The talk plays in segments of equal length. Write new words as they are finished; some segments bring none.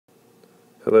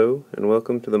Hello, and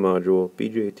welcome to the module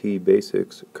BJT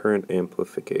Basics Current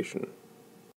Amplification.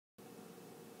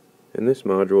 In this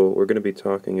module, we're going to be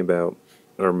talking about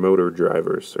our motor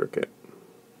driver circuit.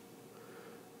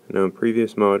 Now, in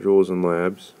previous modules and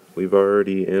labs, we've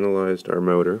already analyzed our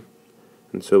motor,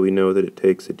 and so we know that it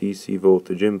takes a DC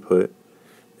voltage input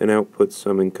and outputs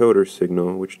some encoder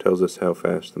signal which tells us how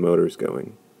fast the motor is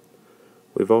going.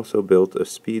 We've also built a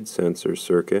speed sensor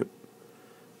circuit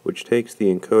which takes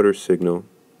the encoder signal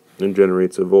and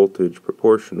generates a voltage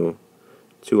proportional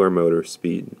to our motor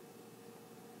speed.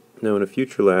 Now in a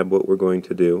future lab, what we're going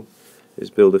to do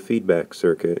is build a feedback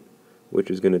circuit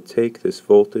which is going to take this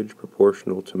voltage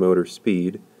proportional to motor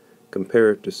speed,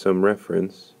 compare it to some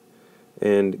reference,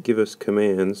 and give us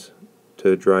commands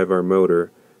to drive our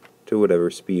motor to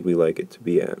whatever speed we like it to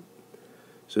be at.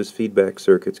 So this feedback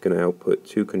circuit is going to output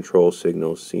two control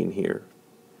signals seen here.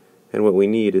 And what we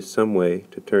need is some way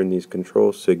to turn these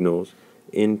control signals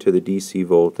into the DC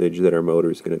voltage that our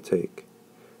motor is going to take.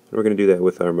 And we're going to do that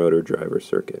with our motor driver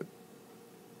circuit.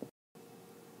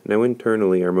 Now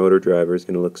internally, our motor driver is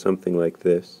going to look something like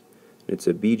this. It's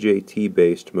a BJT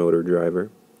based motor driver.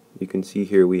 You can see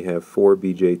here we have 4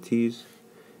 BJTs,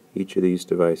 each of these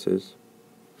devices.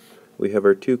 We have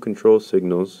our two control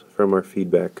signals from our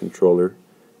feedback controller,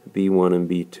 B1 and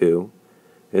B2,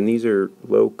 and these are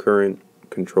low current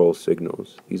control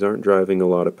signals. These aren't driving a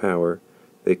lot of power.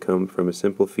 They come from a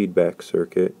simple feedback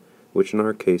circuit, which in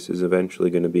our case is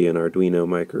eventually going to be an Arduino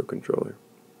microcontroller.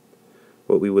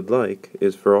 What we would like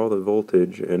is for all the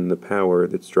voltage and the power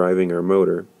that's driving our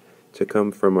motor to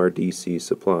come from our DC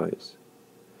supplies.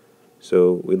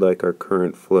 So we'd like our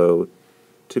current flow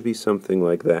to be something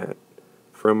like that,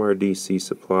 from our DC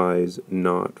supplies,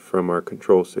 not from our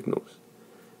control signals.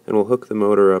 And we'll hook the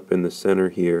motor up in the center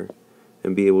here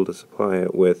and be able to supply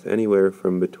it with anywhere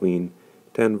from between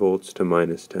 10 volts to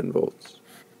minus 10 volts.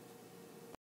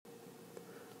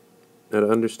 Now to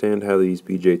understand how these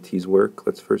BJTs work,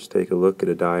 let's first take a look at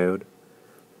a diode.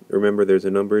 Remember, there's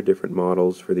a number of different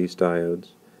models for these diodes.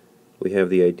 We have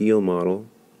the ideal model,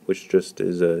 which just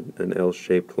is an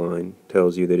L-shaped line.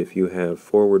 Tells you that if you have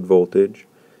forward voltage,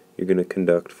 you're going to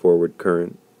conduct forward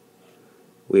current.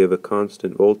 We have a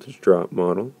constant voltage drop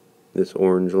model, this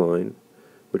orange line,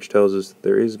 which tells us that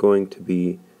there is going to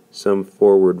be some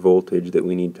forward voltage that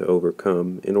we need to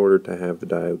overcome in order to have the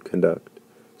diode conduct.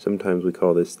 Sometimes we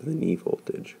call this the knee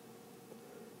voltage.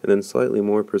 And then slightly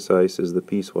more precise is the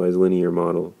piecewise linear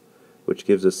model, which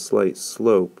gives a slight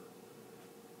slope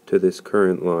to this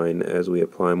current line as we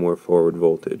apply more forward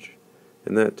voltage.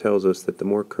 And that tells us that the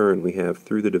more current we have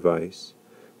through the device,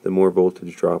 the more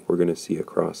voltage drop we're going to see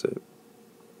across it.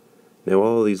 Now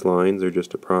all of these lines are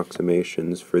just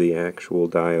approximations for the actual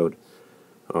diode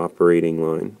operating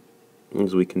line,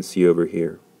 as we can see over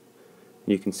here.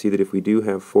 You can see that if we do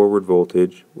have forward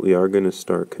voltage, we are going to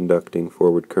start conducting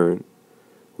forward current.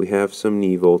 We have some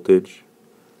knee voltage.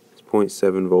 It's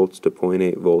 0.7 volts to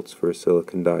 0.8 volts for a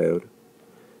silicon diode.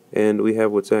 And we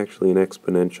have what's actually an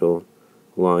exponential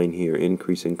line here,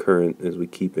 increasing current as we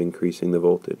keep increasing the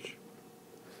voltage.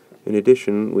 In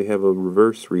addition, we have a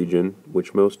reverse region,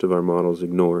 which most of our models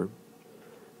ignore.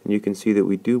 And you can see that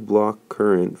we do block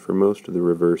current for most of the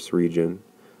reverse region,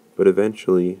 but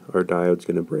eventually our diode's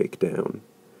going to break down.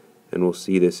 And we'll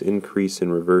see this increase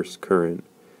in reverse current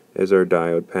as our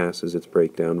diode passes its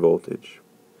breakdown voltage.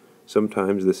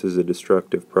 Sometimes this is a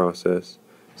destructive process,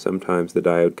 sometimes the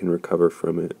diode can recover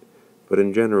from it, but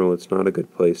in general it's not a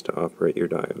good place to operate your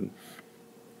diode.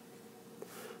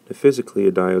 Now, physically,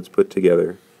 a diode's put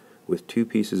together with two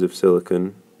pieces of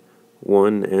silicon,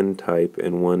 one N-type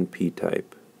and one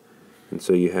P-type. And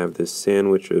so you have this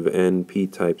sandwich of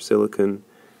N-P-type silicon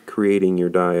creating your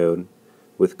diode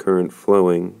with current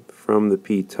flowing from the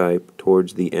P-type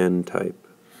towards the N-type.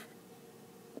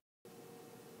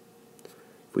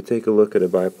 If we take a look at a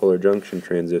bipolar junction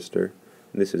transistor,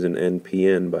 and this is an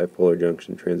NPN bipolar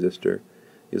junction transistor,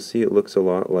 you'll see it looks a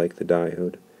lot like the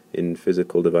diode in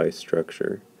physical device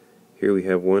structure. Here we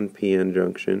have one PN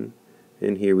junction,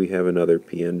 and here we have another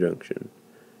PN junction.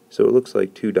 So it looks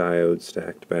like two diodes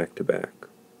stacked back to back.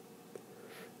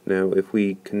 Now if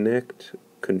we connect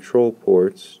control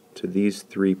ports to these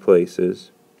three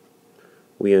places,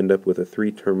 we end up with a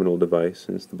 3-terminal device,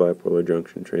 since the bipolar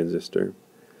junction transistor.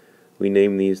 We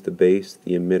name these the base,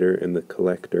 the emitter, and the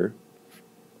collector.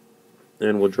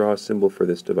 And we'll draw a symbol for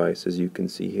this device as you can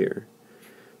see here.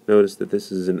 Notice that this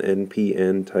is an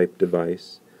NPN type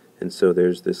device, and so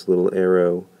there's this little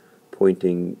arrow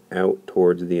pointing out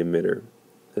towards the emitter.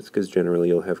 That's because generally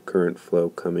you'll have current flow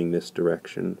coming this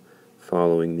direction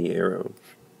following the arrow.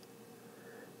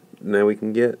 Now we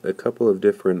can get a couple of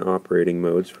different operating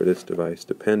modes for this device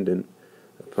dependent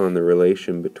upon the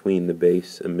relation between the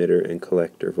base emitter and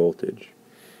collector voltage.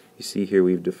 You see here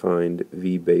we've defined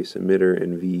V base emitter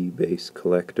and V base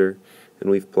collector,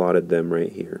 and we've plotted them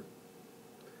right here.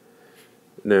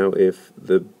 Now if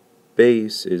the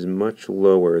base is much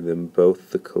lower than both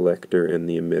the collector and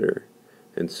the emitter,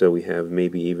 and so we have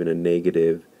maybe even a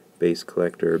negative base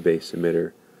collector or base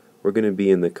emitter, we're going to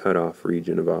be in the cutoff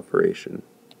region of operation.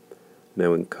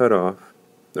 Now in cutoff,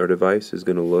 our device is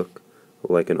going to look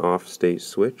like an off-state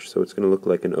switch, so it's going to look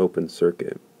like an open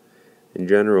circuit. In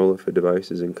general, if a device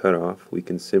is in cutoff, we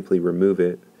can simply remove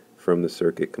it from the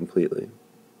circuit completely.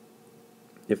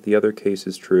 If the other case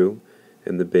is true,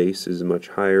 and the base is much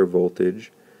higher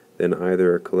voltage than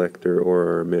either our collector or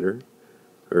our emitter,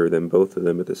 or than both of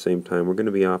them at the same time, we're going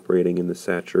to be operating in the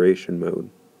saturation mode.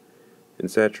 In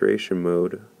saturation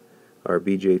mode, our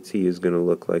BJT is going to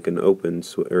look like an open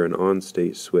or an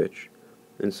on-state switch,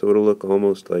 and so it'll look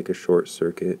almost like a short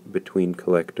circuit between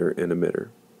collector and emitter.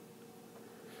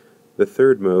 The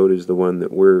third mode is the one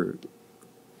that we're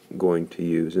going to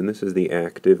use, and this is the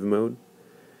active mode.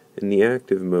 In the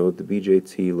active mode, the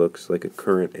BJT looks like a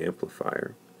current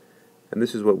amplifier. And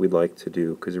this is what we'd like to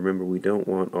do, because remember, we don't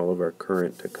want all of our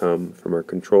current to come from our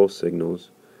control signals.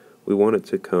 We want it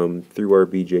to come through our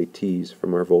BJTs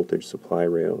from our voltage supply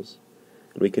rails.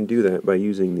 And we can do that by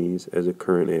using these as a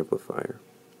current amplifier.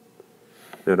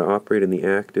 Now to operate in the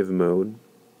active mode,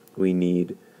 we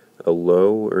need a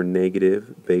low or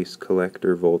negative base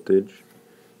collector voltage,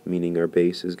 meaning our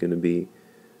base is going to be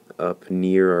up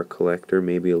near our collector,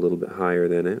 maybe a little bit higher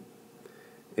than it.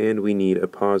 And we need a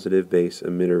positive base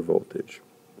emitter voltage.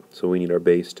 So we need our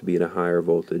base to be at a higher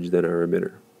voltage than our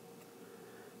emitter.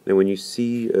 Now when you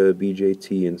see a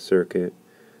BJT in circuit,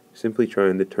 simply try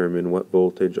and determine what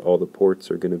voltage all the ports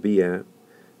are going to be at,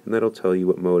 and that'll tell you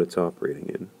what mode it's operating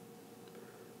in.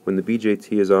 When the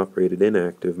BJT is operated in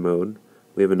active mode,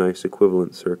 we have a nice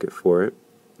equivalent circuit for it,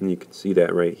 and you can see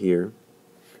that right here.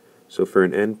 So for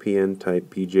an NPN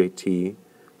type BJT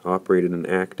operated in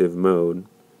active mode,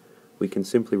 we can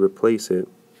simply replace it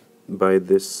by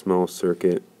this small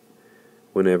circuit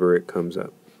whenever it comes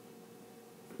up.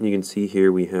 You can see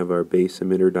here we have our base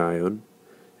emitter diode,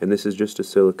 and this is just a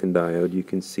silicon diode. You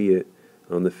can see it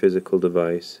on the physical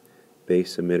device,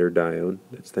 base emitter diode.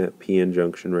 That's that PN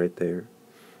junction right there.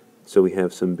 So we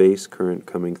have some base current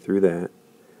coming through that,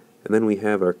 and then we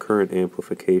have our current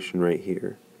amplification right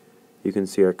here. You can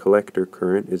see our collector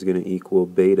current is going to equal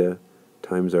beta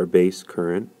times our base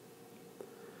current,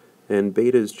 and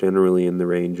beta is generally in the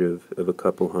range of a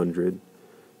couple hundred.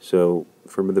 So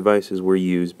from the devices we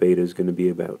use, beta is going to be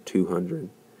about 200.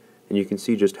 And you can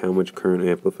see just how much current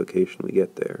amplification we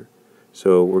get there.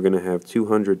 So we're going to have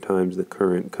 200 times the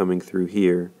current coming through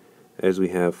here as we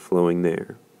have flowing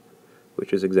there,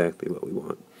 which is exactly what we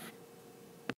want.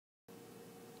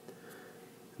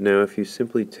 Now if you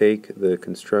simply take the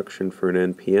construction for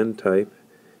an NPN type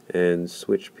and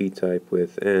switch P-type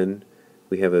with N,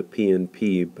 we have a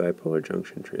PNP bipolar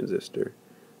junction transistor.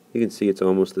 You can see it's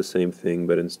almost the same thing,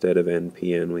 but instead of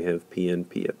NPN we have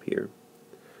PNP up here.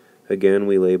 Again,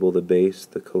 we label the base,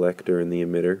 the collector, and the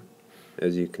emitter,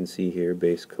 as you can see here,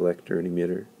 base, collector, and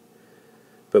emitter.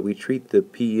 But we treat the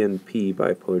PNP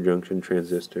bipolar junction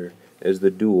transistor as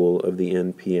the dual of the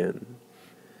NPN.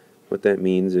 What that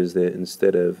means is that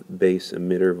instead of base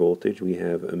emitter voltage, we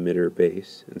have emitter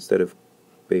base. Instead of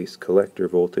base collector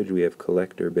voltage, we have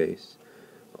collector base.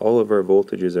 All of our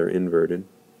voltages are inverted.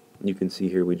 You can see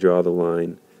here we draw the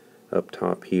line up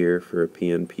top here for a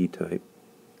PNP type.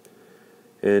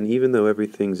 And even though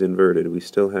everything's inverted, we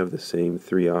still have the same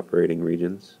three operating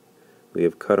regions. We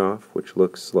have cutoff, which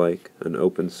looks like an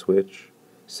open switch,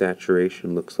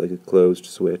 saturation looks like a closed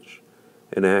switch,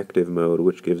 and active mode,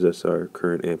 which gives us our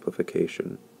current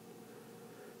amplification.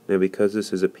 Now because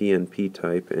this is a PNP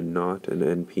type and not an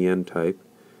NPN type,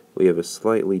 we have a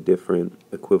slightly different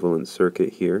equivalent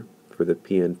circuit here for the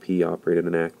PNP operated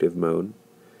in active mode.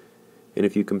 And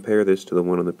if you compare this to the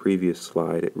one on the previous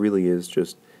slide, it really is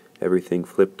just everything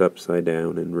flipped upside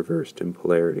down and reversed in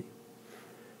polarity.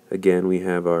 Again, we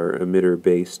have our emitter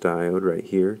base diode right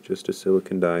here, just a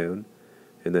silicon diode,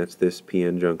 and that's this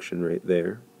PN junction right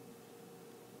there.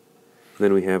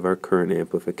 Then we have our current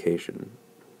amplification.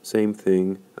 Same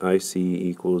thing, IC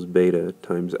equals beta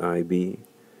times IB.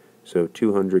 So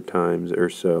 200 times or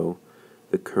so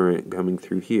the current coming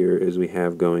through here as we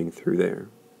have going through there.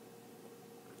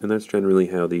 And that's generally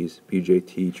how these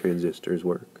BJT transistors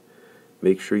work.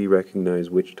 Make sure you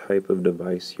recognize which type of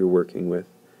device you're working with,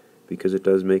 because it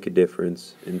does make a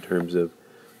difference in terms of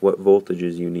what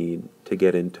voltages you need to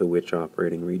get into which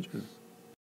operating region.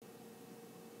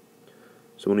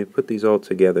 So when we put these all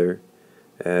together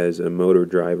as a motor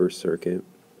driver circuit,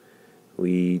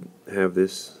 we have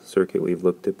this circuit we've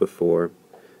looked at before.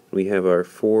 We have our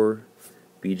 4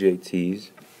 BJTs.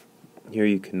 Here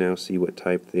you can now see what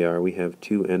type they are. We have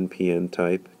 2 NPN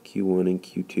type, Q1 and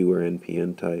Q2 are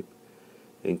NPN type,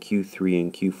 and Q3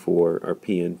 and Q4 are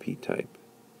PNP type.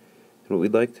 And what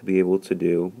we'd like to be able to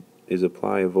do is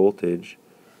apply a voltage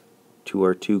to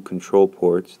our 2 control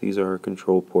ports. These are our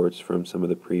control ports from some of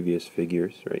the previous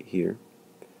figures right here,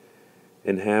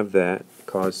 and have that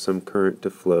cause some current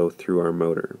to flow through our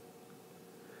motor.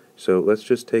 So let's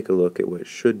just take a look at what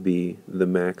should be the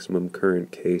maximum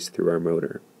current case through our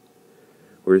motor.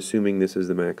 We're assuming this is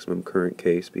the maximum current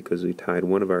case because we tied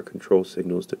one of our control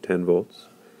signals to 10 volts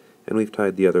and we've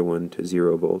tied the other one to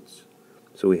 0 volts.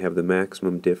 So we have the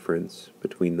maximum difference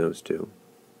between those two.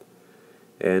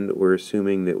 And we're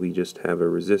assuming that we just have a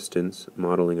resistance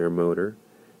modeling our motor.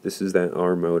 This is that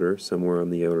R motor, somewhere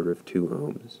on the order of 2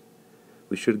 ohms.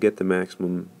 We should get the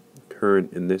maximum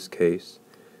current in this case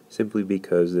simply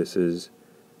because this is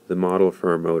the model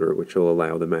for our motor which will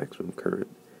allow the maximum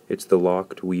current. It's the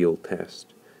locked wheel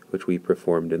test which we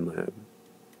performed in lab.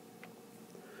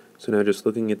 So now just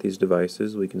looking at these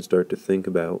devices we can start to think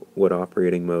about what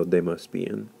operating mode they must be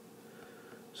in.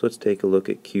 So let's take a look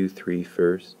at Q3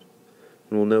 first,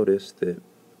 and we'll notice that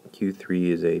Q3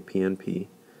 is a PNP.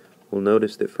 We'll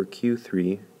notice that for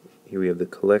Q3 here we have the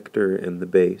collector and the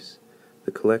base.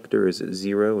 The collector is at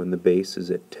 0 and the base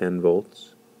is at 10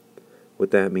 volts.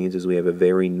 What that means is we have a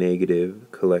very negative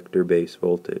collector base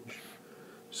voltage.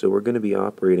 So we're going to be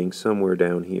operating somewhere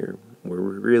down here. We're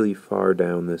really far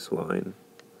down this line.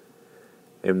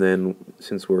 And then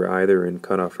since we're either in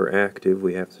cutoff or active,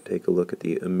 we have to take a look at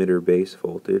the emitter base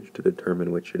voltage to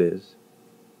determine which it is.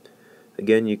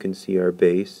 Again, you can see our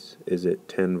base is at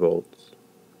 10 volts.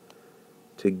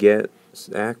 To get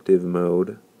active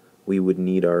mode, we would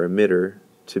need our emitter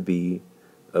to be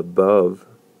above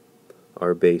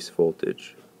our base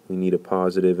voltage. We need a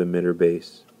positive emitter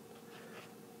base.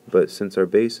 But since our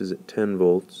base is at 10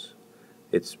 volts,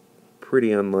 it's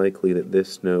pretty unlikely that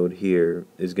this node here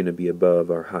is going to be above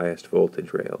our highest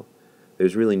voltage rail.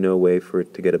 There's really no way for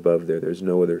it to get above there. There's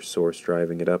no other source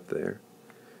driving it up there.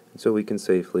 And so we can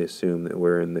safely assume that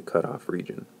we're in the cutoff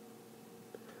region.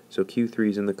 So Q3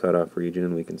 is in the cutoff region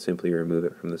and we can simply remove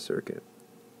it from the circuit.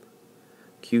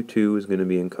 Q2 is going to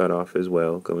be in cutoff as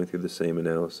well, going through the same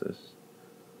analysis.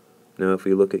 Now if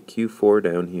we look at Q4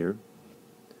 down here,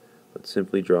 let's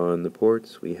simply draw in the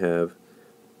ports. We have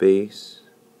base,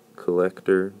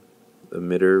 collector,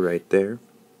 emitter right there.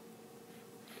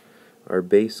 Our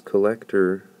base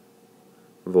collector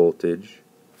voltage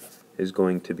is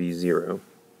going to be 0.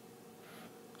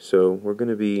 So we're going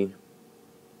to be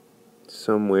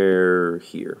somewhere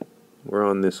here. We're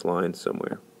on this line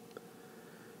somewhere,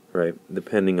 right,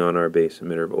 depending on our base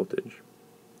emitter voltage.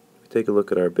 If we take a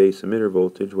look at our base emitter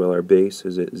voltage, well, our base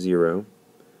is at 0,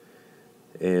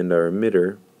 and our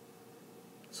emitter,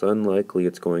 it's unlikely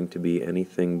it's going to be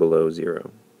anything below 0.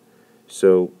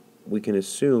 So we can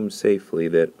assume safely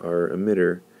that our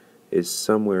emitter is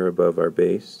somewhere above our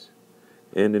base,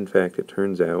 and in fact it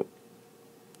turns out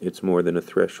it's more than a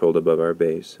threshold above our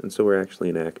base, and so we're actually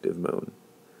in active mode.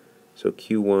 So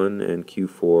Q1 and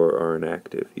Q4 are in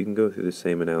active. You can go through the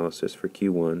same analysis for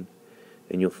Q1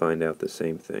 and you'll find out the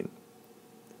same thing.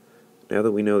 Now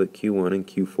that we know that Q1 and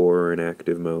Q4 are in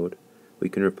active mode, we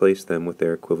can replace them with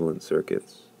their equivalent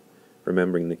circuits.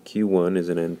 Remembering that Q1 is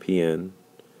an NPN,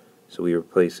 so we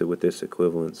replace it with this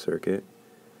equivalent circuit,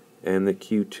 and that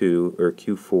Q2 or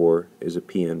Q4 is a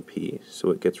PNP, so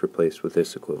it gets replaced with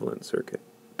this equivalent circuit.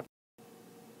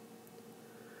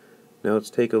 Now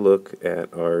let's take a look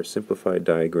at our simplified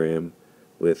diagram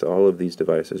with all of these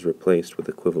devices replaced with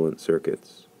equivalent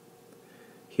circuits.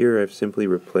 Here I've simply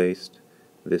replaced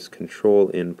this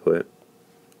control input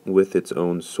with its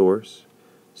own source,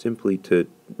 simply to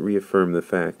reaffirm the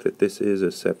fact that this is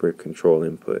a separate control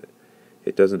input.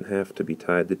 It doesn't have to be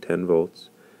tied to 10 volts.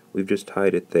 We've just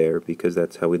tied it there because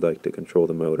that's how we'd like to control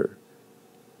the motor.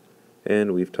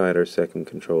 And we've tied our second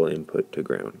control input to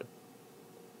ground.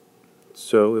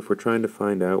 So if we're trying to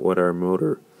find out what our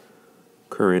motor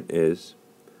current is,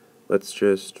 let's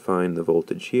just find the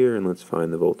voltage here and let's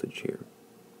find the voltage here.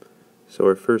 So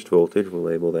our first voltage, we'll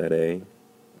label that A.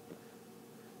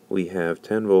 We have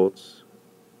 10 volts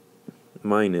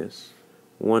minus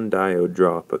 1 diode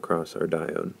drop across our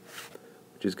diode,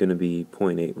 which is going to be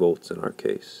 0.8 volts in our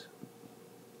case.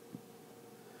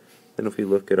 Then if we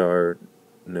look at our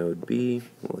node B,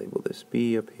 we'll label this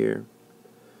B up here.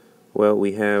 Well,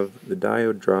 we have the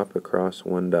diode drop across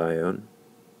 1 diode,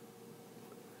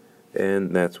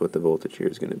 and that's what the voltage here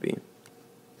is going to be.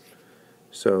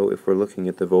 So if we're looking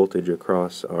at the voltage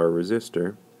across our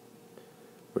resistor,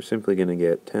 we're simply going to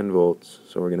get 10 volts,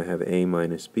 so we're going to have A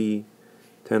minus B,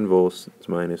 10 volts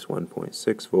minus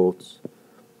 1.6 volts,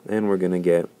 and we're going to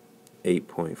get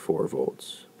 8.4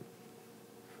 volts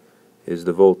is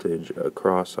the voltage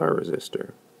across our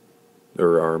resistor,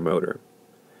 or our motor.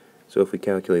 So if we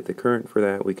calculate the current for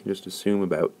that, we can just assume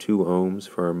about 2 ohms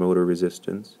for our motor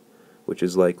resistance, which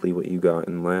is likely what you got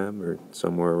in lab, or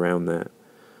somewhere around that.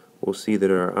 We'll see that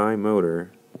our I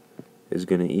motor is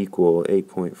going to equal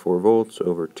 8.4 volts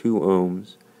over 2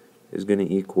 ohms is going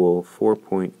to equal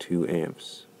 4.2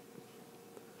 amps.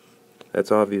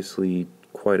 That's obviously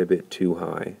quite a bit too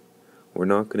high. We're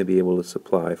not going to be able to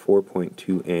supply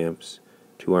 4.2 amps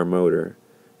to our motor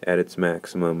at its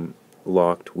maximum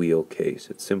locked wheel case.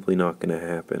 It's simply not going to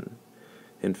happen.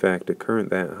 In fact, a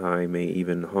current that high may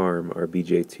even harm our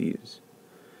BJTs.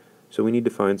 So we need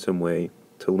to find some way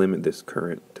to limit this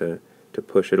current, to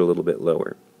push it a little bit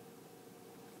lower.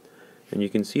 And you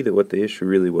can see that what the issue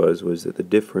really was that the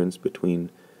difference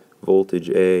between voltage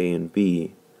A and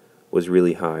B was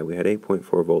really high. We had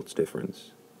 8.4 volts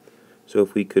difference. So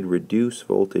if we could reduce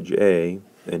voltage A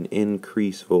and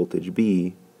increase voltage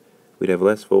B, we'd have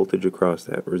less voltage across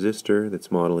that resistor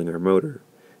that's modeling our motor,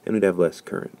 and we'd have less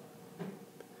current.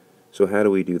 So how do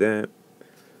we do that?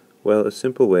 Well, a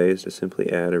simple way is to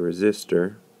simply add a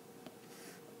resistor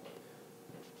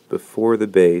before the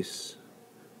base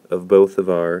of both of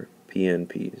our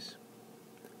PNPs,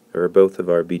 or both of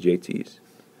our BJTs.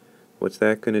 What's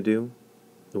that going to do?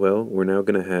 Well, we're now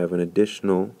going to have an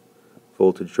additional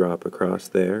voltage drop across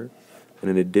there and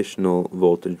an additional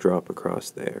voltage drop across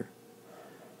there.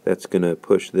 That's going to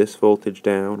push this voltage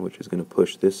down, which is going to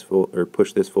push this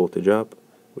voltage up,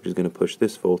 which is going to push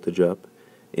this voltage up,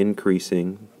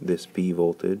 increasing this B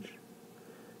voltage.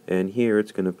 And here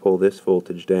it's going to pull this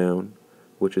voltage down,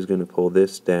 which is going to pull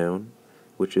this down,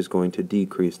 which is going to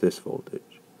decrease this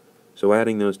voltage. So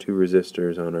adding those two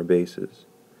resistors on our bases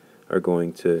are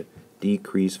going to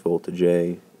decrease voltage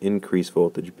A, increase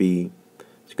voltage B.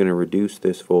 It's going to reduce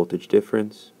this voltage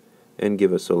difference and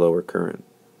give us a lower current.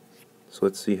 So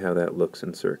let's see how that looks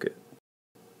in circuit.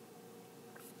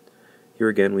 Here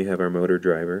again we have our motor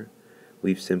driver.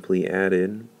 We've simply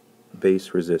added base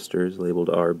resistors labeled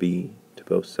RB to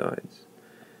both sides.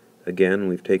 Again,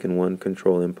 we've taken one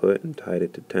control input and tied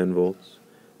it to 10 volts,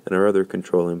 and our other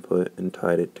control input and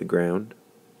tied it to ground.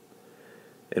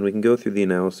 And we can go through the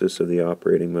analysis of the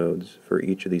operating modes for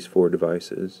each of these 4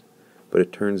 devices, but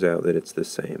it turns out that it's the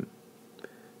same.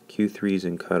 Q3 is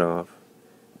in cutoff,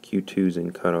 Q2 is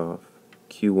in cutoff,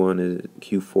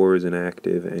 Q4 is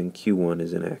inactive, and Q1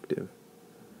 is inactive.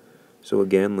 So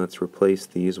again, let's replace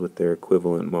these with their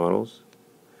equivalent models,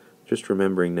 just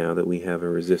remembering now that we have a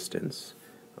resistance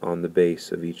on the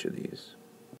base of each of these.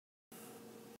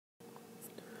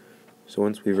 So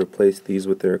once we've replaced these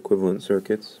with their equivalent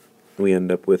circuits, we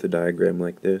end up with a diagram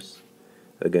like this.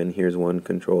 Again, here's one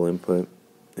control input,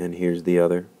 and here's the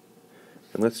other.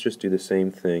 And let's just do the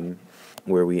same thing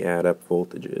where we add up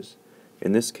voltages.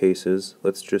 In this cases,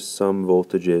 let's just sum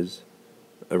voltages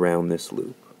around this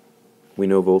loop. We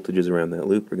know voltages around that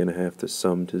loop are going to have to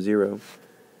sum to 0.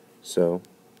 So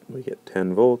we get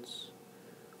 10 volts.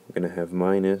 We're going to have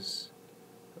minus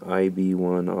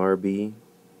IB1RB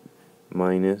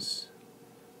minus,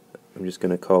 I'm just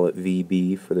going to call it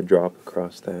VB for the drop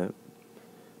across that,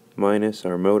 minus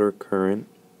our motor current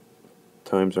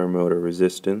times our motor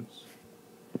resistance,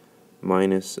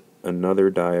 minus another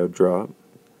diode drop,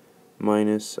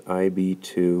 minus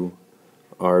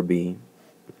IB2RB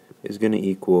is going to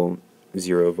equal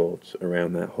 0 volts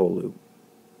around that whole loop.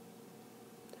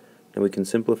 Now we can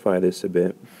simplify this a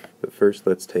bit, but first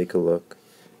let's take a look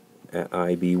at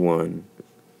IB1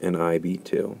 and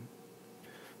IB2.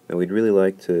 Now we'd really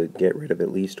like to get rid of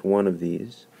at least one of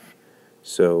these,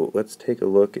 so let's take a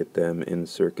look at them in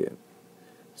circuit.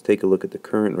 Let's take a look at the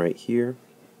current right here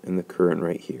and the current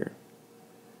right here.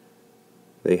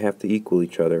 They have to equal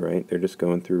each other, right? They're just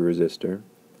going through a resistor.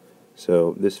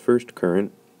 So this first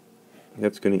current,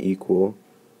 that's going to equal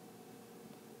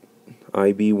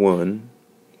IB1,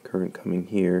 current coming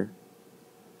here,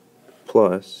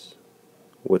 plus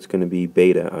what's going to be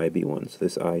beta IB1, so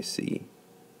this IC.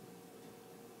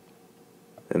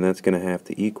 And that's going to have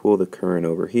to equal the current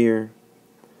over here,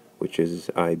 which is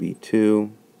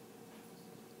IB2,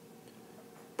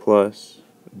 plus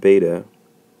beta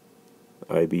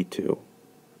IB2.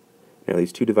 Now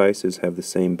these two devices have the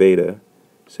same beta,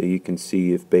 so you can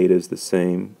see if beta is the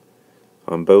same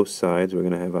on both sides, we're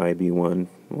going to have IB1,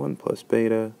 1 plus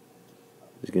beta,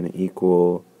 is going to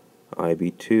equal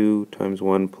IB2 times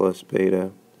 1 plus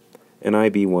beta, and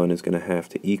IB1 is going to have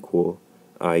to equal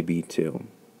IB2.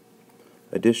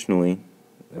 Additionally,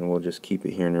 and we'll just keep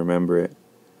it here and remember it,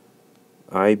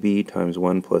 IB times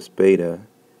 1 plus beta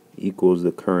equals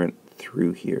the current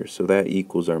through here, so that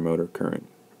equals our motor current.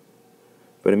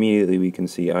 But immediately we can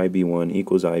see IB1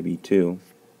 equals IB2,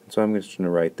 so I'm just going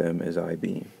to write them as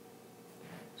IB.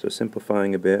 So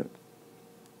simplifying a bit,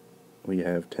 we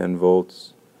have 10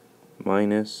 volts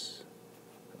minus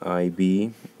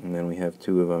IB, and then we have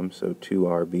two of them, so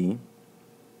 2RB,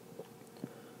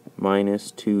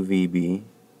 minus 2VB,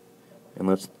 and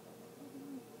let's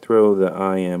throw the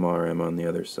IMRM on the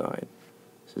other side.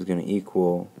 This is going to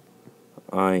equal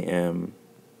IMRM.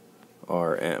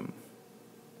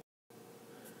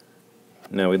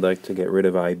 Now we'd like to get rid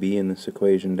of IB in this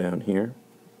equation down here.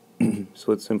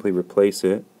 So let's simply replace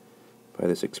it by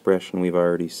this expression we've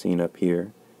already seen up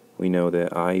here. We know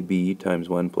that IB times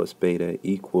 1 plus beta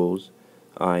equals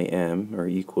IM, or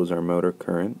equals our motor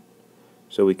current.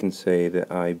 So we can say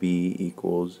that IB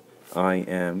equals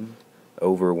IM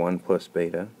over 1 plus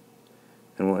beta,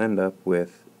 and we'll end up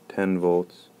with 10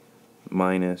 volts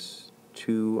minus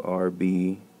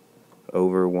 2RB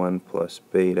over 1 plus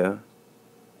beta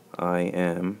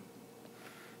IM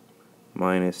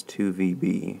minus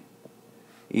 2VB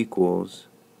equals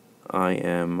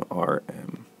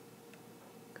IMRM.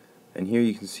 And here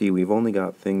you can see we've only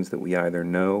got things that we either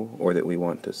know or that we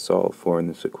want to solve for in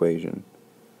this equation.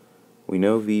 We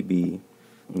know VB,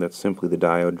 that's simply the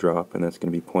diode drop, and that's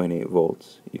going to be 0.8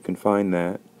 volts. You can find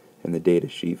that in the data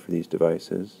sheet for these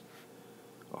devices.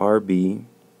 RB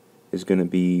is going to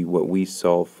be what we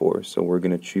solve for, so we're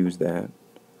going to choose that.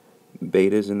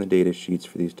 Beta is in the data sheets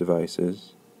for these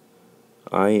devices.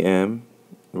 IM,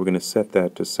 we're going to set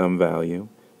that to some value.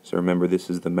 So remember, this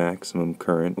is the maximum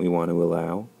current we want to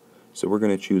allow. So we're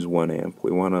going to choose 1 amp.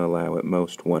 We want to allow at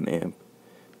most 1 amp.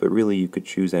 But really you could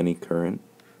choose any current.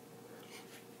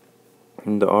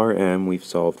 And the RM we've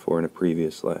solved for in a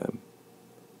previous lab.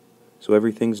 So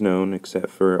everything's known except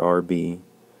for RB,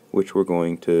 which we're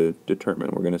going to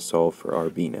determine. We're going to solve for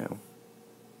RB now.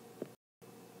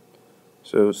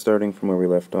 So starting from where we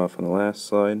left off on the last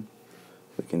slide,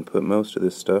 we can put most of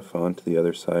this stuff onto the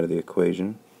other side of the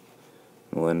equation.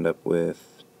 We'll end up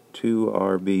with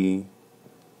 2RB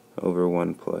over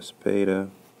 1 plus beta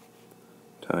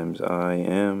times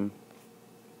IM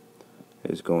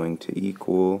is going to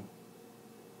equal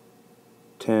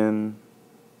 10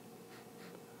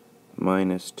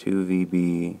 minus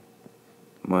 2VB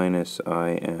minus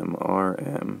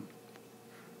IMRM,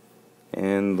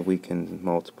 and we can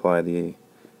multiply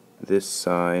this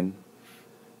side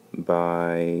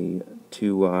by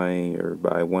 2I, or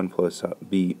by 1 plus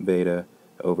beta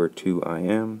over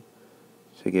 2IM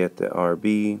to get the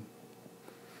RB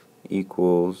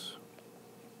equals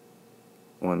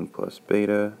 1 plus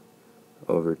beta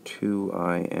over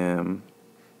 2IM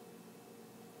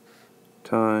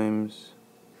times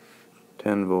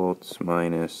 10 volts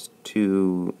minus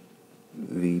 2VB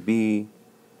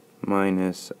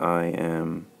minus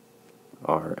IMRM.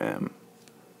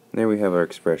 There we have our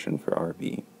expression for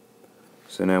RB.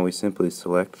 So now we simply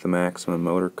select the maximum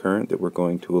motor current that we're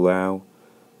going to allow,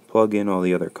 plug in all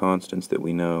the other constants that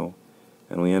we know,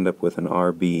 and we end up with an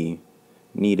RB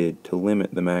needed to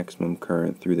limit the maximum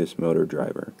current through this motor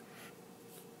driver.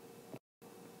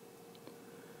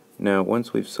 Now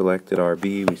once we've selected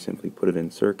RB, we simply put it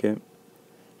in circuit.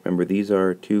 Remember, these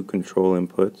are two control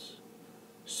inputs,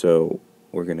 so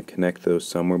we're going to connect those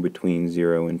somewhere between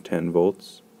 0 and 10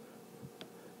 volts,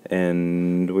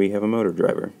 and we have a motor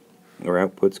driver. Our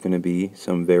output's going to be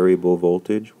some variable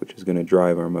voltage, which is going to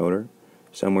drive our motor,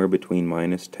 somewhere between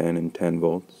minus 10 and 10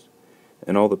 volts,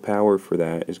 and all the power for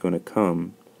that is going to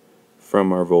come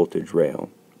from our voltage rail.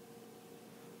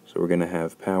 So we're going to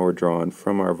have power drawn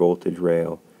from our voltage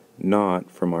rail,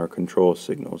 not from our control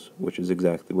signals, which is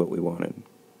exactly what we wanted.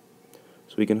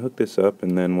 So we can hook this up,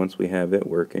 and then once we have it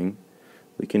working,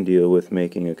 we can deal with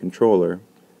making a controller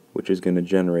which is going to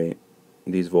generate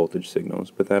these voltage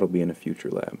signals, but that'll be in a future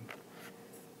lab.